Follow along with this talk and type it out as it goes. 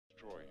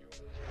destroy you.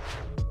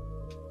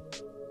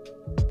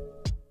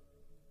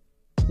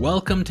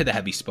 Welcome to the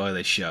Heavy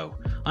Spoilers Show.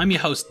 I'm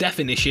your host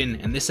Definition,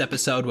 and this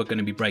episode we're going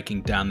to be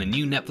breaking down the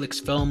new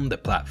Netflix film, The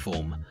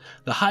Platform.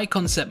 The high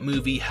concept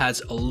movie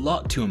has a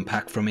lot to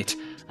unpack from it,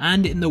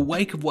 and in the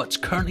wake of what's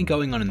currently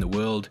going on in the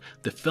world,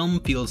 the film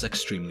feels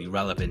extremely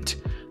relevant.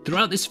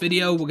 Throughout this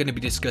video, we're going to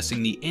be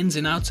discussing the ins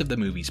and outs of the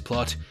movie's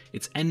plot,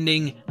 its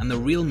ending, and the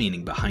real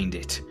meaning behind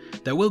it.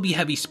 There will be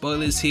heavy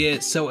spoilers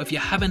here, so if you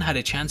haven't had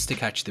a chance to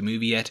catch the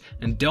movie yet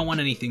and don't want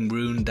anything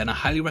ruined, then I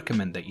highly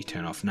recommend that you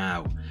turn off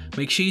now.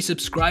 Make sure you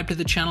subscribe to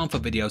the channel for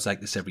videos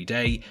like this every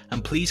day,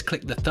 and please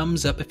click the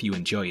thumbs up if you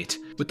enjoy it.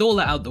 With all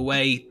that out the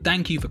way,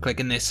 thank you for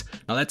clicking this.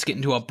 Now let's get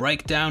into our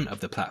breakdown of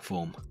The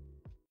Platform.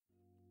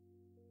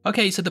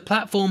 Okay, so The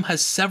Platform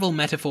has several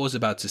metaphors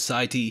about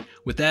society,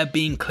 with there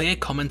being clear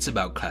comments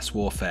about class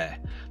warfare.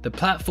 The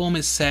Platform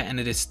is set in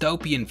a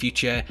dystopian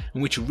future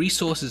in which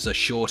resources are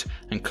short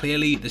and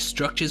clearly the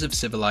structures of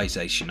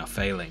civilization are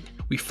failing.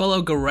 We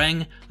follow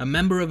Goreng, a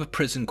member of a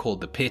prison called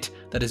the Pit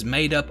that is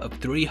made up of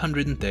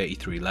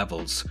 333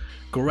 levels.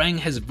 Goreng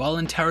has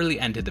voluntarily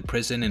entered the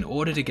prison in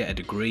order to get a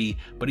degree,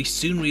 but he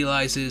soon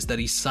realizes that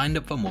he's signed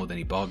up for more than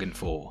he bargained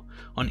for.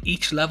 On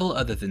each level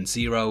other than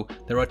 0,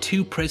 there are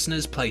 2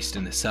 prisoners placed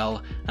in a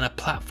cell and a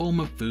platform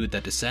of food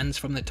that descends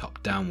from the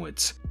top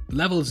downwards.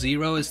 Level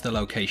 0 is the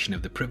location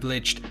of the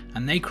privileged,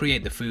 and they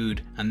create the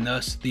food and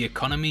thus the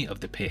economy of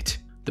the pit.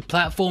 The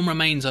platform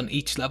remains on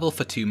each level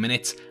for 2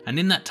 minutes, and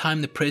in that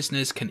time the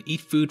prisoners can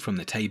eat food from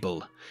the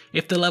table.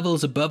 If the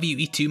levels above you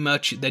eat too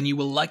much, then you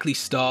will likely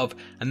starve,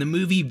 and the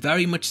movie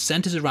very much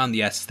centers around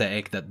the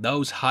aesthetic that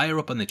those higher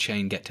up on the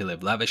chain get to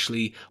live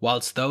lavishly,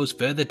 whilst those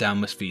further down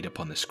must feed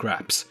upon the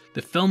scraps.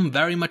 The film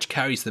very much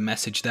carries the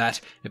message that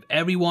if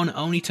everyone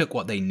only took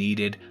what they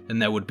needed, then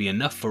there would be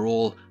enough for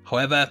all.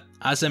 However,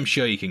 as I'm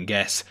sure you can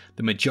guess,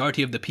 the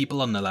majority of the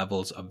people on the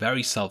levels are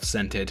very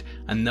self-centered,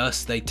 and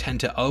thus they tend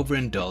to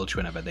overindulge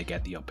whenever they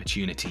get the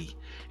opportunity.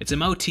 It's a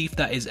motif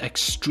that is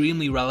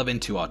extremely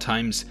relevant to our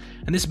times,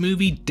 and this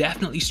movie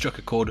definitely struck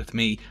a chord with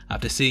me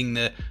after seeing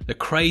the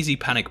crazy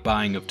panic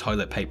buying of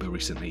toilet paper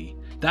recently.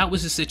 That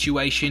was a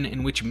situation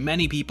in which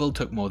many people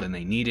took more than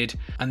they needed,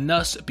 and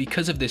thus,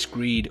 because of this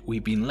greed,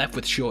 we've been left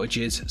with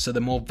shortages, so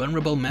the more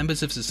vulnerable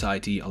members of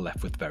society are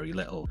left with very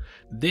little.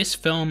 This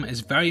film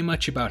is very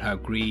much about how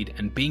greed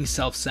and being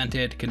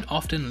self-centered can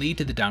often lead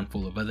to the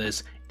downfall of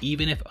others,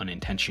 even if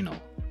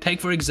unintentional. Take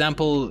for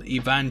example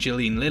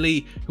Evangeline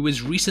Lilly, who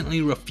has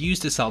recently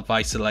refused to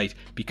self-isolate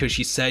because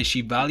she says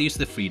she values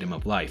the freedom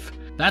of life.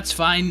 That's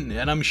fine,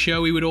 and I'm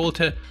sure we would all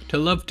to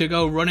love to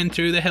go running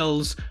through the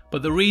hills,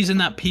 but the reason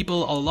that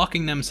people are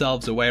locking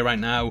themselves away right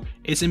now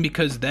isn't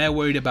because they're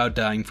worried about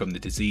dying from the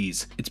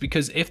disease. It's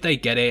because if they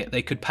get it,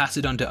 they could pass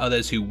it on to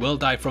others who will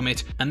die from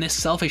it, and this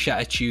selfish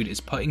attitude is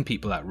putting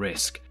people at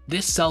risk.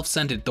 This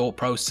self-centered thought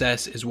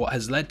process is what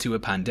has led to a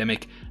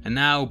pandemic, and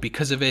now,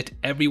 because of it,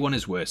 everyone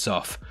is worse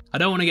off. I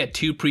don't want to get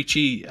too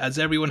preachy, as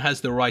everyone has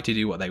the right to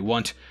do what they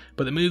want,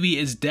 but the movie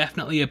is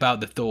definitely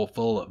about the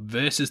thoughtful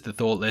versus the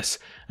thoughtless,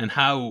 and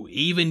how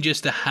even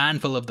just a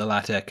handful of the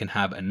latter can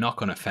have a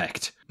knock-on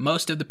effect.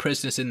 Most of the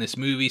prisoners in this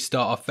movie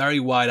start off very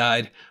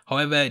wide-eyed,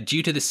 however,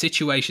 due to the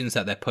situations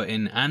that they're put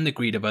in and the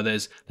greed of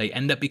others, they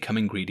end up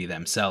becoming greedy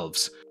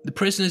themselves. The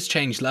prisoners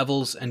change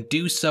levels and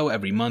do so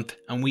every month,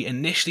 and we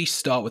initially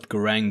start with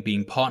Goreng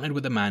being partnered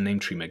with a man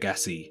named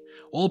Trimagasi.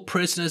 All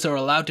prisoners are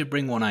allowed to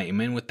bring one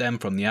item in with them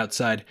from the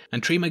outside,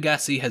 and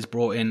Trimagasi has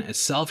brought in a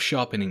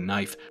self-sharpening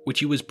knife, which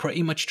he was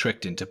pretty much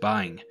tricked into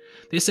buying.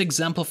 This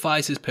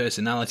exemplifies his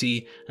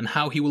personality and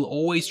how he will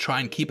always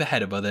try and keep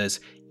ahead of others,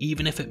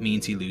 even if it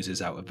means he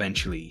loses out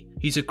eventually.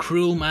 He's a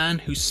cruel man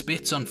who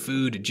spits on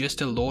food just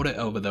to lord it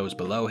over those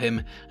below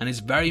him, and is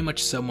very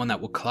much someone that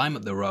will climb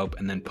up the rope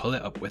and then pull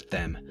it up with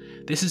them.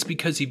 This is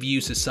because he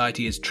views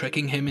society as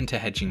tricking him into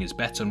hedging his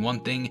bets on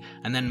one thing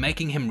and then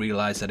making him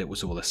realize that it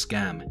was all a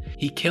scam.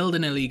 He killed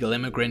an illegal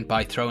immigrant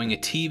by throwing a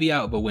TV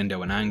out of a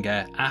window in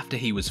anger after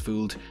he was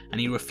fooled, and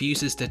he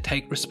refuses to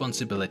take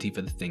responsibility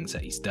for the things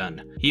that he's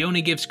done. He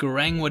only gives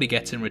Goreng what he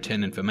gets in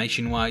return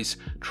information-wise,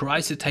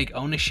 tries to take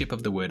ownership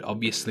of the word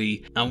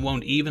obviously, and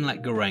won't even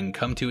let Goreng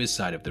come to his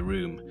side of the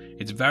room.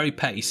 It's very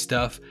petty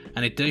stuff,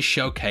 and it does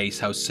showcase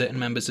how certain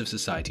members of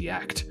society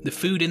act. The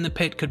food in the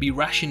pit could be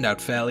rationed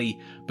out fairly,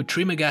 but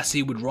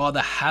Trimagasi would rather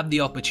have the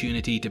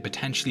opportunity to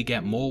potentially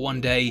get more one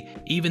day,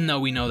 even though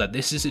we know that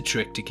this is a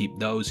trick to keep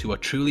those who are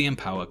truly in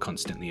power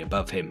constantly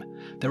above him.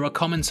 There are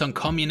comments on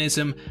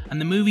communism,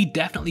 and the movie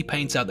definitely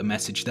paints out the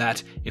message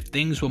that if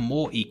things were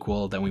more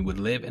equal, then we would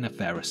live in a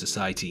fairer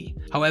society.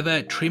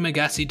 However,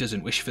 Trimagasi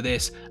doesn't wish for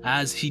this,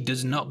 as he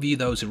does not view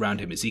those around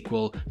him as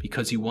equal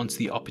because he wants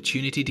the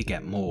opportunity to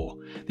get more.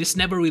 This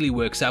never really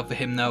works out for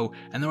him though,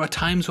 and there are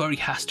times where he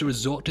has to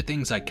resort to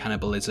things like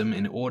cannibalism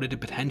in order to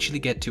potentially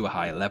get to a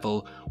higher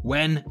level,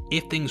 when,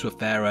 if things were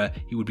fairer,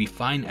 he would be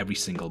fine every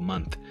single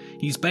month.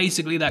 He's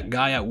basically that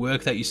guy at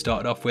work that you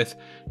started off with,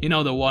 you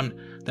know, the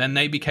one then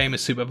they became a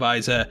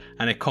supervisor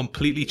and it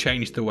completely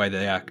changed the way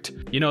they act.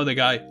 You know the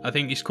guy, I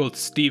think he's called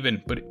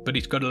Steven, but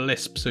he's got a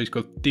lisp, so he's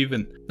called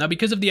Steven. Now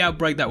because of the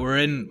outbreak that we're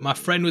in, my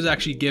friend was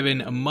actually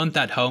given a month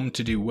at home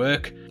to do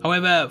work.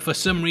 However, for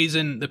some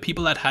reason, the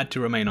people that had to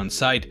remain on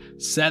site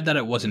said that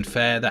it wasn't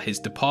fair that his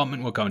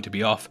department were going to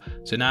be off,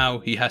 so now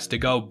he has to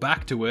go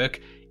back to work,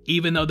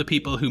 even though the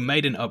people who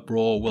made an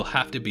uproar will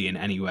have to be in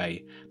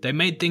anyway. They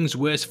made things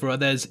worse for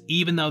others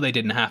even though they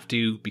didn't have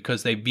to,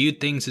 because they viewed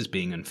things as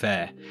being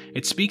unfair.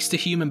 It speaks to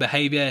human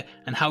behaviour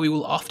and how we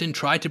will often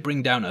try to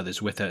bring down others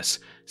with us.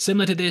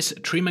 Similar to this,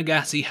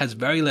 Trimagasi has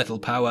very little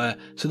power,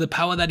 so the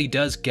power that he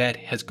does get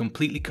has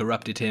completely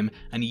corrupted him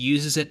and he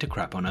uses it to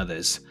crap on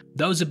others.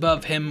 Those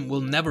above him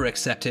will never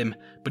accept him,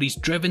 but he's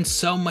driven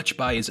so much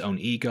by his own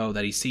ego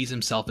that he sees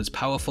himself as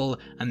powerful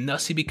and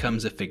thus he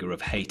becomes a figure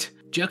of hate.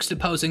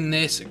 Juxtaposing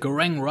this,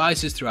 Goreng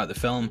rises throughout the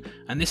film,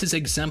 and this is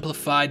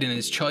exemplified in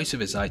his choice of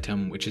his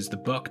item, which is the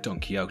book Don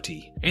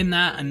Quixote. In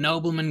that, a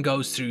nobleman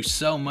goes through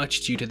so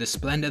much due to the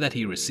splendour that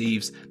he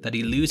receives that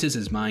he loses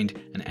his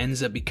mind and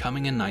ends up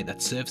becoming a knight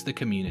that serves the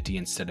community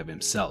instead of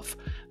himself.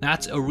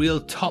 That's a real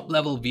top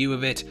level view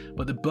of it,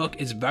 but the book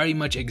is very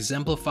much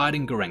exemplified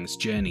in Goreng's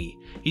journey.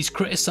 He's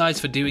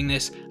criticised for doing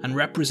this and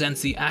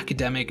represents the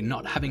academic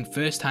not having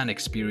first-hand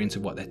experience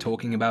of what they're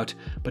talking about,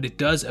 but it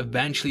does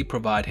eventually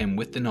provide him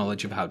with the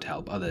knowledge of how to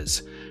help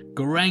others.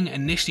 Goreng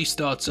initially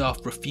starts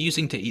off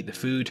refusing to eat the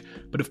food,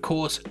 but of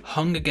course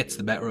hunger gets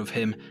the better of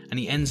him and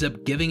he ends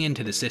up giving in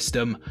to the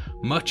system,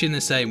 much in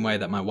the same way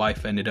that my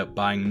wife ended up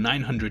buying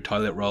 900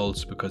 toilet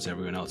rolls because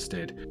everyone else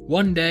did.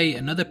 One day,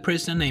 another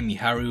prisoner named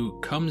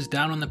Miharu comes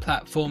down on the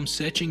platform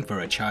searching for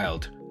a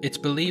child. It's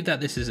believed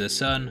that this is her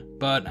son,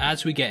 but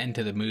as we get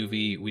into the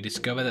movie, we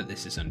discover that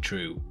this is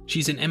untrue.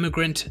 She's an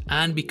immigrant,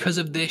 and because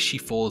of this, she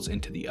falls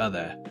into the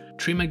other.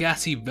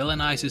 Trimagasi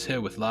villainizes her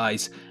with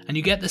lies, and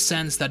you get the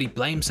sense that he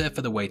blames her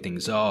for the way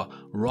things are,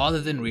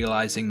 rather than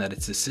realizing that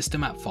it's the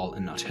system at fault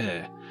and not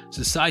her.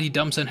 Society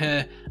dumps on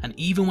her, and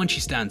even when she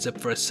stands up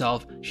for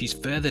herself, she's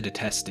further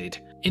detested.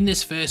 In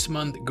this first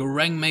month,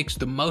 Goreng makes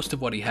the most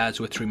of what he has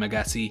with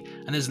Trimagasi,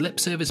 and his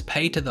lip service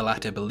paid to the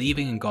latter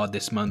believing in God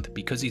this month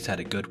because he's had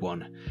a good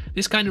one.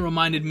 This kind of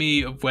reminded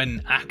me of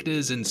when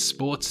actors and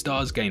sports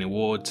stars gain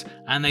awards,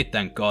 and they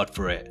thank God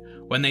for it.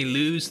 When they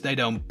lose, they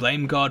don't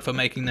blame God for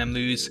making them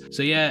lose,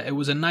 so yeah, it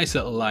was a nice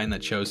little line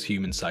that shows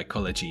human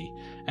psychology.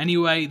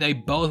 Anyway, they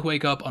both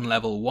wake up on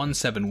level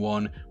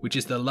 171, which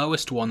is the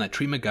lowest one that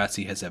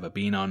Trimagasi has ever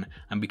been on,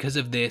 and because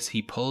of this,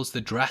 he pulls the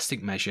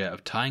drastic measure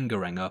of tying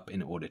Goreng up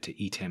in order to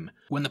eat him.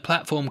 When the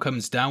platform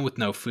comes down with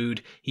no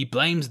food, he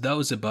blames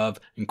those above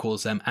and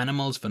calls them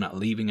animals for not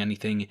leaving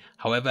anything.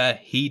 However,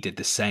 he did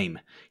the same.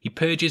 He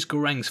purges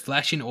Goreng's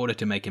flesh in order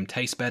to make him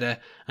taste better,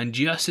 and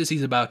just as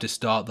he's about to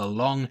start the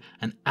long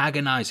and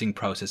agonizing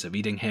process of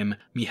eating him,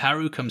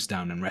 Miharu comes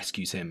down and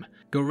rescues him.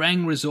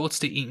 Goreng resorts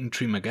to eating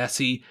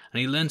Trimagasi,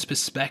 and he learns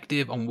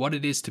perspective on what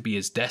it is to be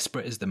as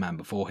desperate as the man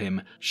before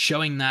him,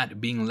 showing that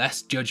being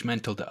less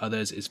judgmental to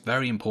others is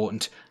very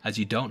important as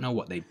you don't know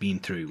what they've been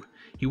through.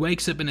 He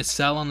wakes up in a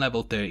cell on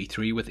level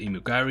 33 with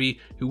Imugari,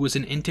 who was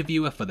an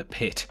interviewer for the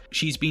Pit.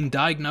 She's been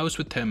diagnosed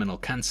with terminal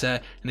cancer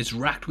and is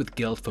racked with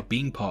guilt for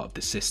being part of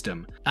the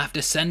system. After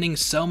sending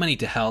so many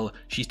to hell,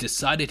 she's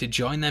decided to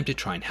join them to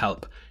try and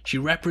help. She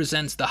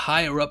represents the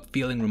higher up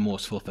feeling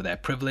remorseful for their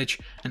privilege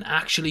and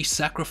actually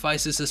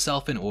sacrifices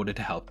herself in order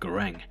to help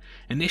Goreng.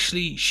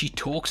 Initially, she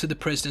talks to the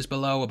prisoners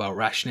below about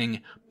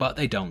rationing, but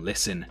they don't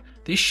listen.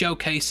 This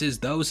showcases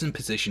those in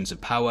positions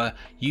of power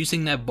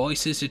using their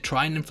voices to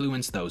try and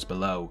influence those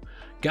below.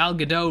 Gal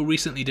Gadot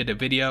recently did a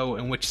video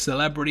in which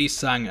celebrities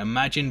sang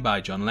Imagine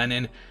by John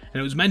Lennon, and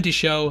it was meant to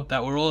show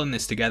that we're all in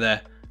this together.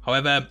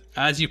 However,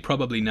 as you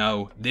probably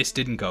know, this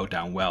didn't go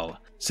down well.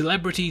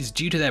 Celebrities,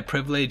 due to their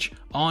privilege,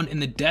 aren't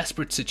in the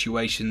desperate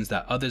situations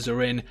that others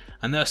are in,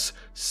 and thus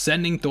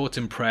sending thoughts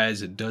and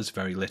prayers does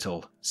very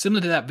little.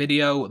 Similar to that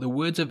video, the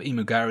words of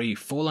Imugari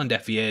fall on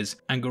deaf ears,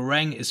 and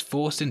Goreng is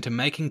forced into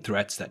making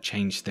threats that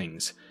change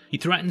things. He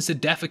threatens to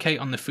defecate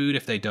on the food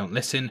if they don't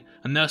listen,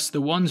 and thus the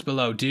ones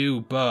below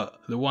do, but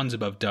the ones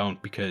above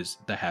don't because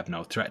they have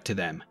no threat to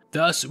them.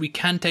 Thus, we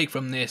can take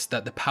from this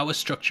that the power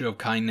structure of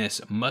kindness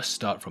must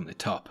start from the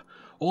top.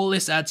 All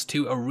this adds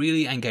to a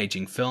really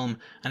engaging film,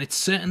 and it's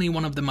certainly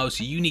one of the most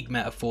unique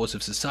metaphors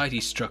of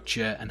society's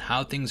structure and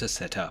how things are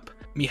set up.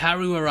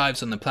 Miharu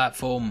arrives on the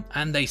platform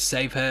and they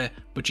save her,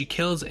 but she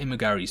kills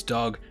Imugari's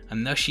dog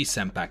and thus she's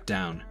sent back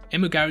down.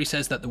 Imugari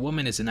says that the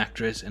woman is an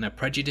actress and her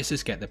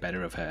prejudices get the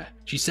better of her.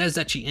 She says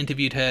that she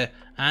interviewed her,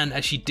 and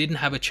as she didn't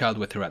have a child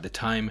with her at the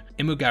time,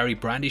 Imugari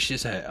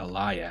brandishes her a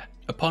liar.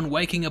 Upon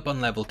waking up on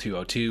level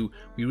 202,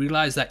 we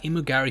realise that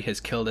Imugari has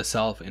killed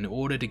herself in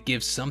order to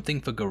give something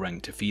for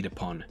Goreng to feed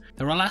upon.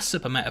 There are Last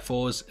Supper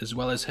metaphors, as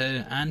well as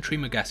her and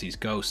Trimagasi's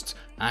ghosts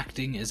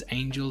acting as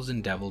angels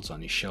and devils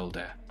on his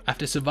shoulder.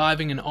 After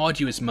surviving an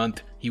arduous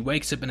month, he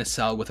wakes up in a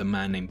cell with a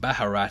man named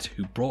Baharat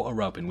who brought a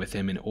rope in with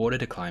him in order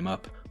to climb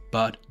up,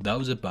 but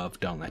those above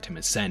don't let him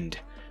ascend.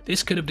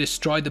 This could have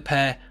destroyed the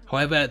pair,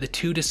 However, the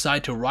two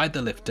decide to ride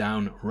the lift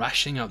down,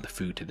 rationing out the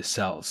food to the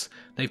cells.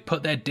 They've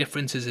put their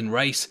differences in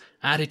race,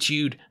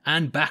 attitude,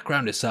 and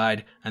background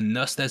aside, and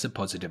thus there's a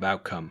positive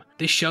outcome.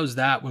 This shows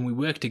that when we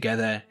work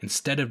together,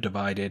 instead of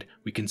divided,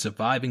 we can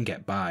survive and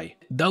get by.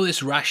 Though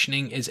this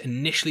rationing is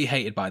initially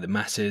hated by the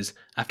masses,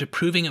 after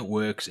proving it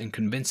works and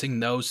convincing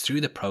those through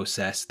the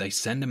process, they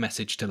send a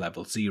message to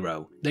level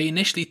 0. They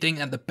initially think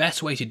that the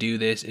best way to do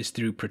this is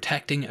through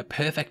protecting a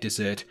perfect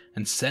dessert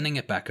and sending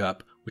it back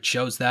up, which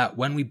shows that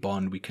when we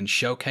bond we can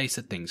showcase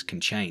that things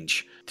can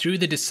change. Through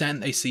the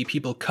descent they see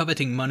people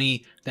coveting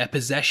money, their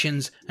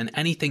possessions and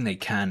anything they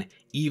can,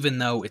 even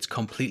though it's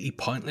completely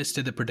pointless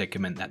to the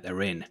predicament that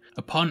they're in.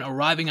 Upon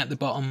arriving at the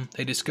bottom,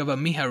 they discover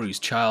Miharu's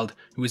child,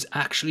 who is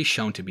actually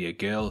shown to be a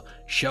girl,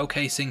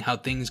 showcasing how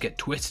things get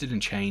twisted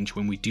and change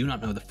when we do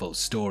not know the full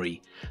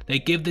story. They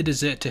give the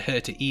dessert to her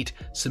to eat,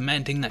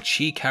 cementing that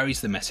she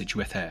carries the message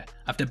with her.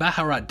 After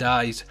Baharat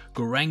dies,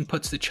 Goreng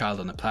puts the child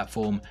on the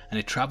platform and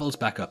it travels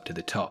back up to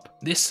the top.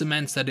 This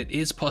cements that it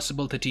is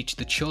possible to teach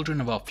the children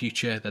of our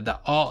future that there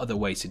are other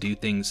ways to do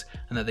things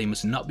and that they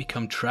must not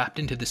become trapped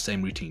into the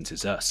same routines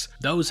as us.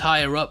 Those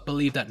higher up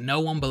believe that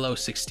no one below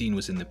 16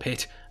 was in the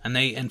pit, and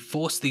they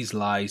enforce these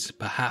lies,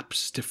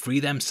 perhaps to free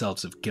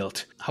themselves of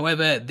guilt.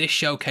 However, this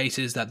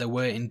showcases that there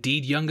were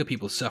indeed younger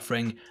people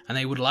suffering, and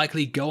they would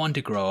likely go on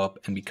to grow up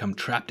and become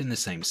trapped in the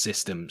same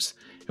systems.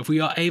 If we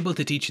are able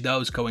to teach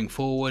those going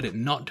forward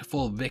not to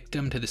fall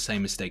victim to the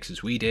same mistakes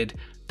as we did,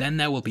 then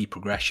there will be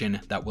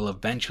progression that will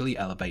eventually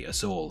elevate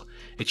us all.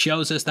 It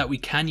shows us that we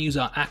can use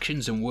our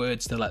actions and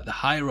words to let the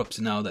higher ups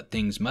know that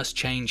things must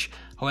change.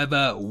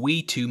 However,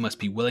 we too must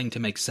be willing to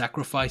make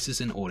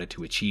sacrifices in order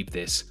to achieve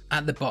this.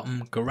 At the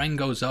bottom, Goreng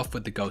goes off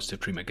with the ghost of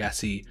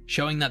Trimagasi,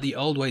 showing that the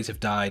old ways have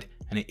died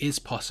and it is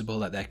possible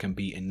that there can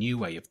be a new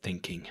way of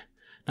thinking.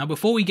 Now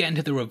before we get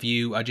into the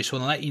review, I just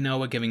want to let you know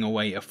we're giving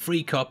away a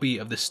free copy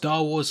of the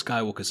Star Wars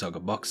Skywalker Saga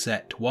box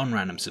set to one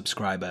random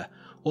subscriber.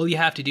 All you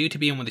have to do to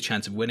be in with a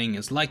chance of winning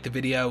is like the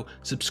video,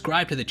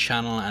 subscribe to the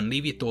channel and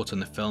leave your thoughts on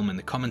the film in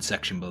the comment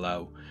section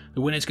below.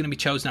 The winner is going to be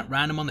chosen at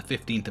random on the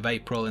 15th of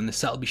April and the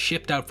set will be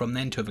shipped out from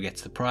then to whoever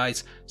gets the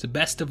prize, so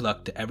best of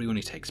luck to everyone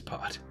who takes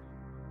part.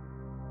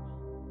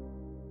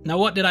 Now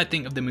what did I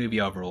think of the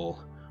movie overall?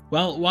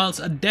 Well,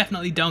 whilst I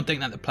definitely don't think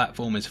that the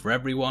platform is for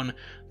everyone,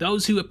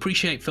 those who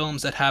appreciate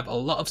films that have a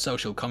lot of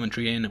social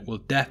commentary in will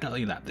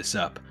definitely lap this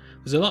up.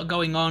 There's a lot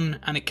going on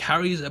and it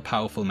carries a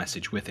powerful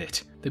message with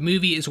it. The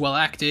movie is well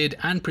acted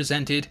and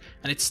presented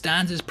and it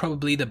stands as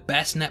probably the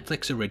best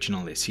Netflix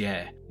original this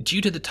year.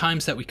 Due to the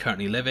times that we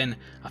currently live in,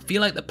 I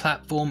feel like the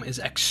platform is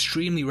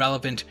extremely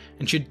relevant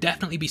and should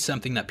definitely be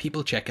something that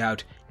people check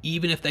out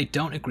even if they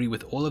don't agree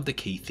with all of the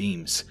key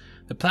themes.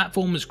 The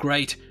platform was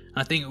great and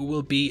I think it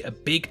will be a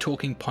big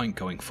talking point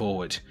going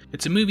forward.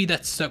 It's a movie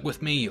that stuck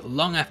with me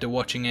long after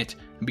watching it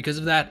and because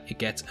of that it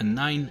gets a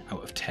 9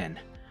 out of 10.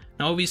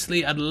 Now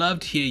obviously I'd love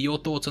to hear your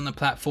thoughts on the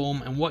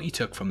platform and what you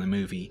took from the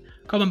movie.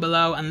 Comment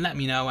below and let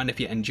me know, and if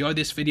you enjoyed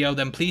this video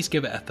then please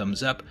give it a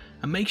thumbs up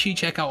and make sure you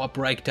check out our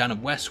breakdown of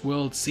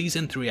Westworld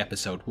Season 3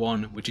 Episode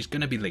 1, which is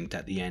going to be linked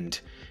at the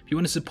end. If you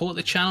want to support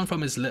the channel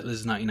from as little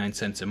as 99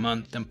 cents a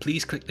month then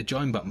please click the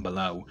join button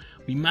below.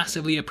 We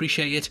massively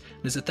appreciate it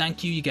and as a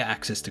thank you get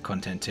access to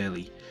content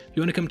early. If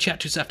you want to come chat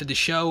to us after the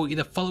show,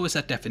 either follow us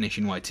at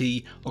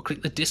DefinitionYT or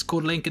click the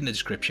Discord link in the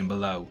description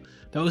below.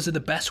 Those are the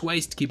best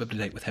ways to keep up to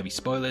date with heavy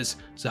spoilers,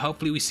 so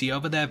hopefully we see you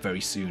over there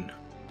very soon.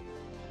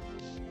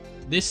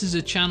 This is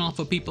a channel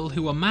for people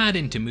who are mad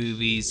into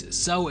movies,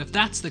 so if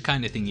that's the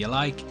kind of thing you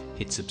like,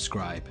 hit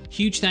subscribe.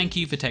 Huge thank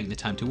you for taking the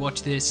time to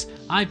watch this.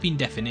 I've been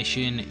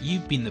Definition,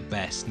 you've been the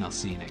best, and I'll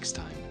see you next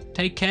time.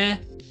 Take care,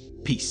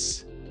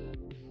 peace.